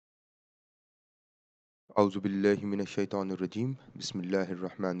أعوذ بالله من الشيطان الرجيم بسم الله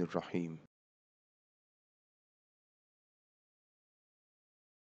الرحمن الرحيم.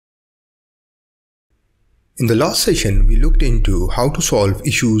 In the last session, we looked into how to solve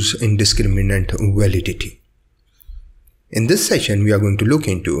issues in discriminant validity. In this session, we are going to look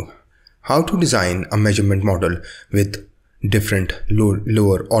into how to design a measurement model with different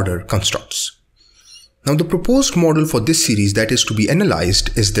lower order constructs. Now, the proposed model for this series that is to be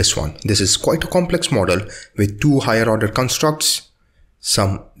analyzed is this one. This is quite a complex model with two higher order constructs,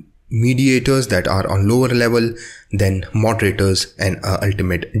 some mediators that are on lower level, then moderators and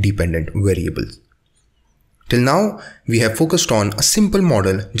ultimate dependent variables. Till now, we have focused on a simple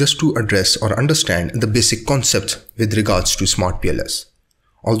model just to address or understand the basic concepts with regards to smart PLS.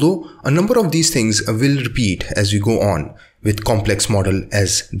 Although a number of these things will repeat as we go on with complex model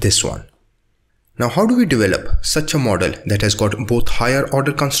as this one. Now, how do we develop such a model that has got both higher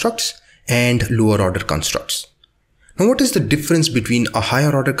order constructs and lower order constructs? Now, what is the difference between a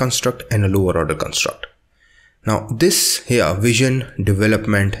higher order construct and a lower order construct? Now, this here, vision,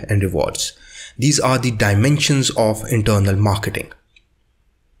 development, and rewards. These are the dimensions of internal marketing.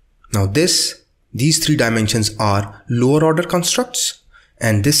 Now these three dimensions are lower order constructs,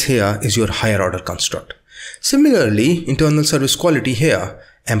 and this here is your higher order construct. Similarly, internal service quality here,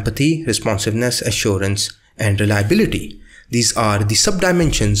 empathy, responsiveness, assurance, and reliability. These are the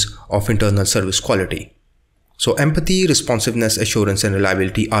sub-dimensions of internal service quality. So empathy, responsiveness, assurance, and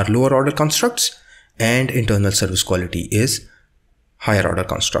reliability are lower order constructs, and internal service quality is higher order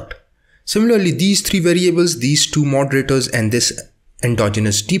construct. Similarly, these three variables, these two moderators and this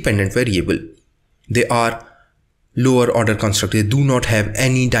endogenous dependent variable, they are lower order construct. They do not have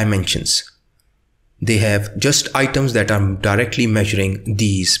any dimensions. They have just items that are directly measuring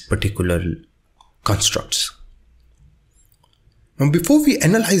these particular constructs. Now, before we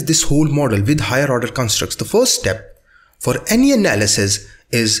analyze this whole model with higher order constructs, the first step for any analysis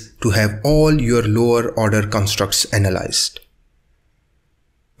is to have all your lower order constructs analyzed.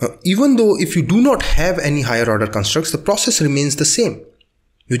 Even though if you do not have any higher order constructs, the process remains the same.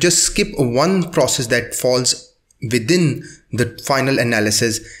 You just skip one process that falls within the final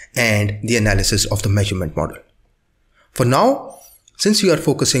analysis and the analysis of the measurement model. For now, since we are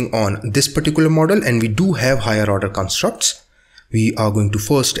focusing on this particular model and we do have higher order constructs, we are going to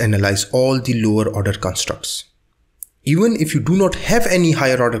first analyze all the lower order constructs. Even if you do not have any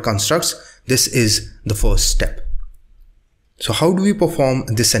higher order constructs, this is the first step. So how do we perform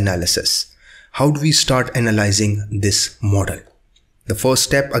this analysis? How do we start analyzing this model? The first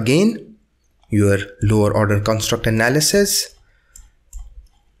step again, your lower order construct analysis.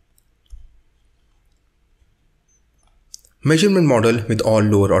 Measurement model with all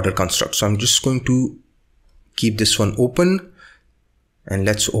lower order constructs. So I'm just going to keep this one open and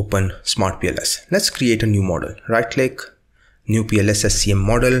let's open Smart PLS. Let's create a new model. Right click, new PLS SCM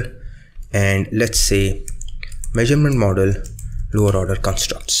model, and let's say measurement model lower order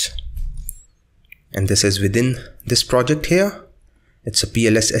constructs, and this is within this project here. It's a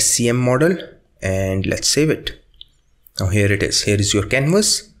PLS SCM model, and let's save it. Now here it is. Here is your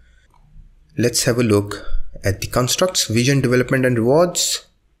canvas. Let's have a look at the constructs, vision, development, and rewards.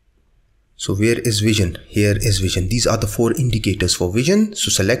 So where is vision? Here is vision. These are the four indicators for vision.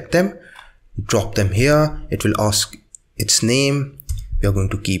 So select them, drop them here. It will ask its name. We are going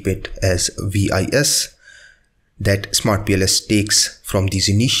to keep it as VIS. That Smart PLS takes from these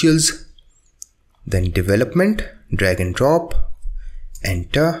initials. Then development, drag and drop,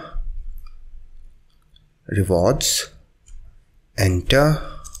 enter, rewards, enter,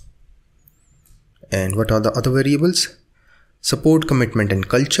 and what are the other variables? Support, commitment, and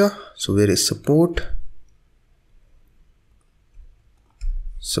culture. So where is support?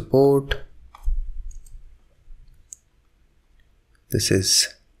 Support. This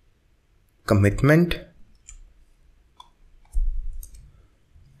is commitment.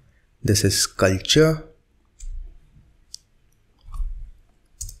 This is culture.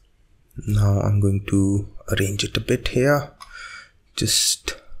 Now I'm going to arrange it a bit here.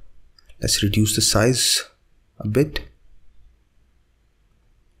 Just let's reduce the size a bit.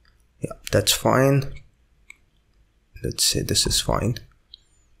 Yeah, that's fine. Let's say this is fine.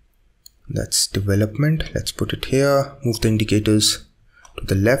 That's development. Let's put it here. Move the indicators to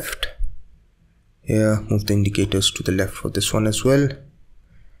the left. Here, move the indicators to the left for this one as well.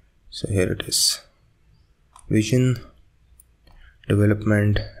 So here it is, vision,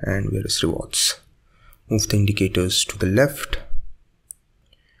 development, and where is rewards. Move the indicators to the left,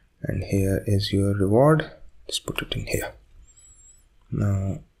 and here is your reward. Just put it in here.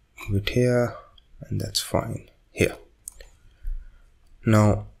 Now move it here, and that's fine here.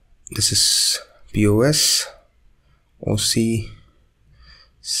 Now this is POS, OC,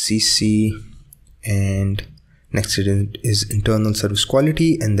 CC, and next is internal service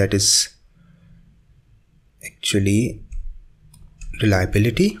quality, and that is actually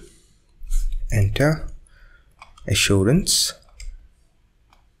reliability. Enter. Assurance,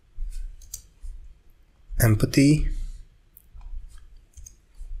 empathy,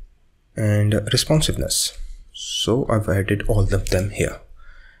 and responsiveness. So I've added all of them here.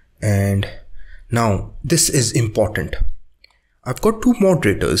 And now this is important. I've got two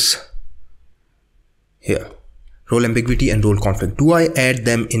moderators here, role ambiguity and role conflict. Do I add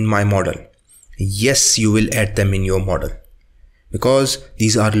them in my model? Yes, you will add them in your model, because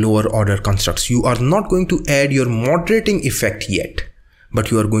these are lower order constructs. You are not going to add your moderating effect yet, but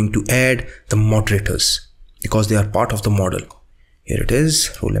you are going to add the moderators because they are part of the model. Here it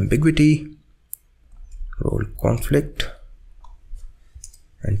is, role ambiguity, role conflict,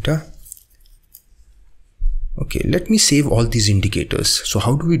 enter. Okay, let me save all these indicators. So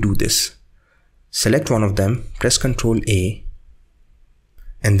how do we do this? Select one of them, press Ctrl A,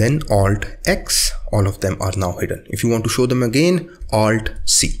 and then Alt X. All of them are now hidden. If you want to show them again, Alt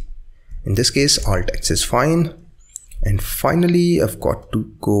C. In this case, Alt X is fine. And finally, I've got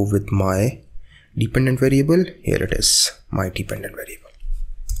to go with my dependent variable. Here it is, my dependent variable.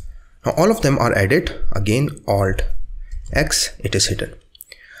 Now all of them are added. Again, Alt X, it is hidden.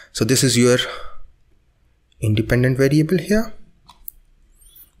 So this is your independent variable here.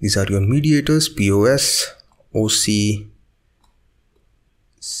 These are your mediators, POS, OC,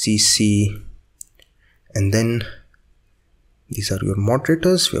 CC, and then these are your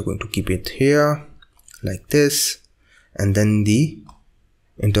moderators. We are going to keep it here like this, and then the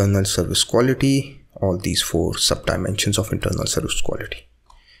internal service quality, all these four sub-dimensions of internal service quality.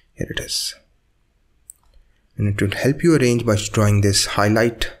 Here it is. And it will help you arrange by drawing this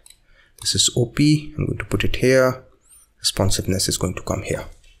highlight. This is OP. I'm going to put it here. Responsiveness is going to come here.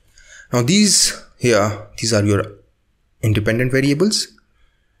 Now these here, these are your independent variables.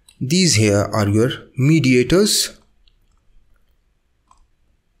 These here are your mediators.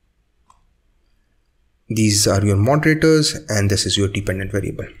 These are your moderators, and this is your dependent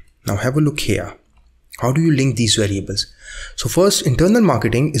variable. Now have a look here. How do you link these variables? So first, internal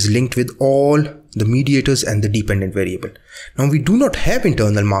marketing is linked with all the mediators and the dependent variable. Now we do not have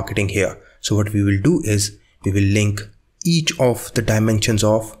internal marketing here. So what we will do is we will link each of the dimensions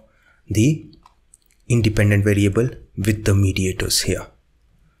of the independent variable with the mediators here.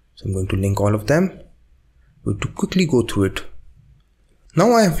 So I'm going to link all of them. I'm going to quickly go through it.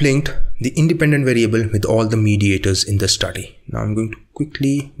 Now I have linked the independent variable with all the mediators in the study. Now I'm going to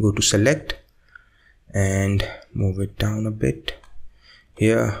quickly go to select and move it down a bit.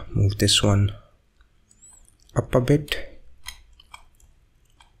 Here, move this one up a bit.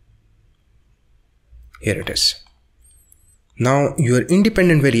 Here it is. Now your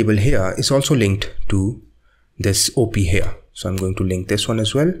independent variable here is also linked to this OP here. So I'm going to link this one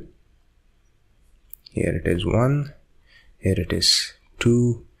as well. Here it is 1, here it is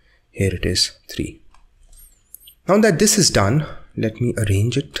 2, here it is 3. Now that this is done, let me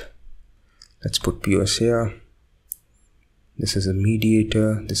arrange it. Let's put POS here. This is a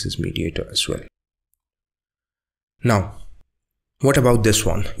mediator, this is mediator as well. Now, what about this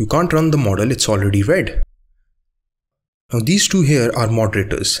one? You can't run the model, it's already read. Now these two here are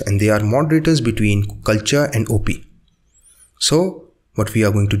moderators, and they are moderators between culture and OP. So what we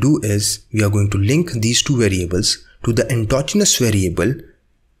are going to do is we are going to link these two variables to the endogenous variable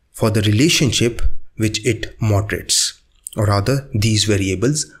for the relationship which it moderates, or rather these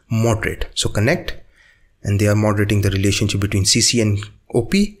variables moderate. So connect, and they are moderating the relationship between CC and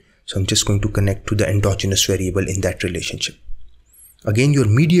OP. So I'm just going to connect to the endogenous variable in that relationship. Again, your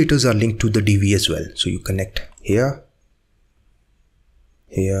mediators are linked to the DV as well. So you connect here,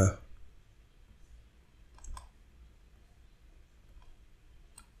 here,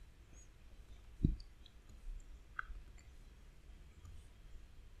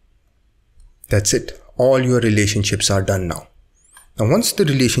 that's it. All your relationships are done now. Now once the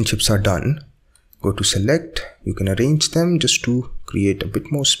relationships are done, go to select. You can arrange them just to create a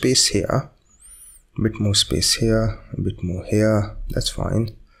bit more space here, a bit more space here, a bit more here. That's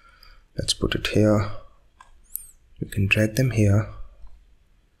fine. Let's put it here. You can drag them here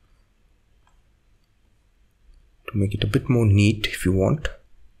to make it a bit more neat if you want.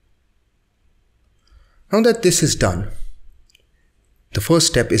 Now that this is done, the first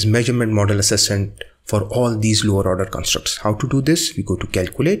step is measurement model assessment for all these lower order constructs. How to do this? We go to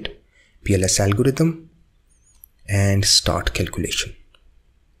calculate, PLS algorithm, and start calculation.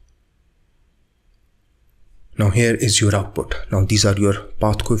 Now here is your output. Now these are your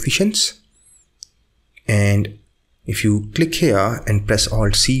path coefficients. And if you click here and press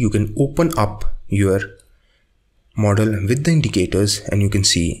Alt C, you can open up your model with the indicators, and you can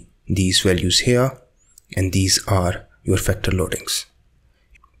see these values here, and these are your factor loadings.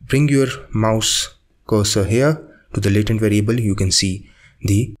 Bring your mouse cursor here to the latent variable. You can see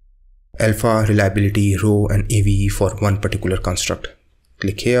the alpha, reliability, rho, and AVE for one particular construct.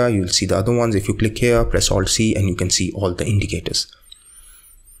 Click here, you'll see the other ones. If you click here, press Alt C, and you can see all the indicators.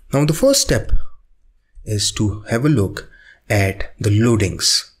 Now the first step is to have a look at the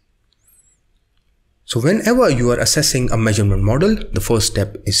loadings. So whenever you are assessing a measurement model, the first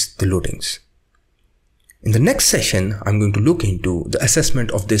step is the loadings. In the next session, I'm going to look into the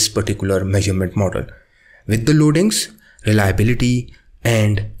assessment of this particular measurement model with the loadings, reliability,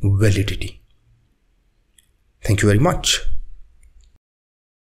 and validity. Thank you very much.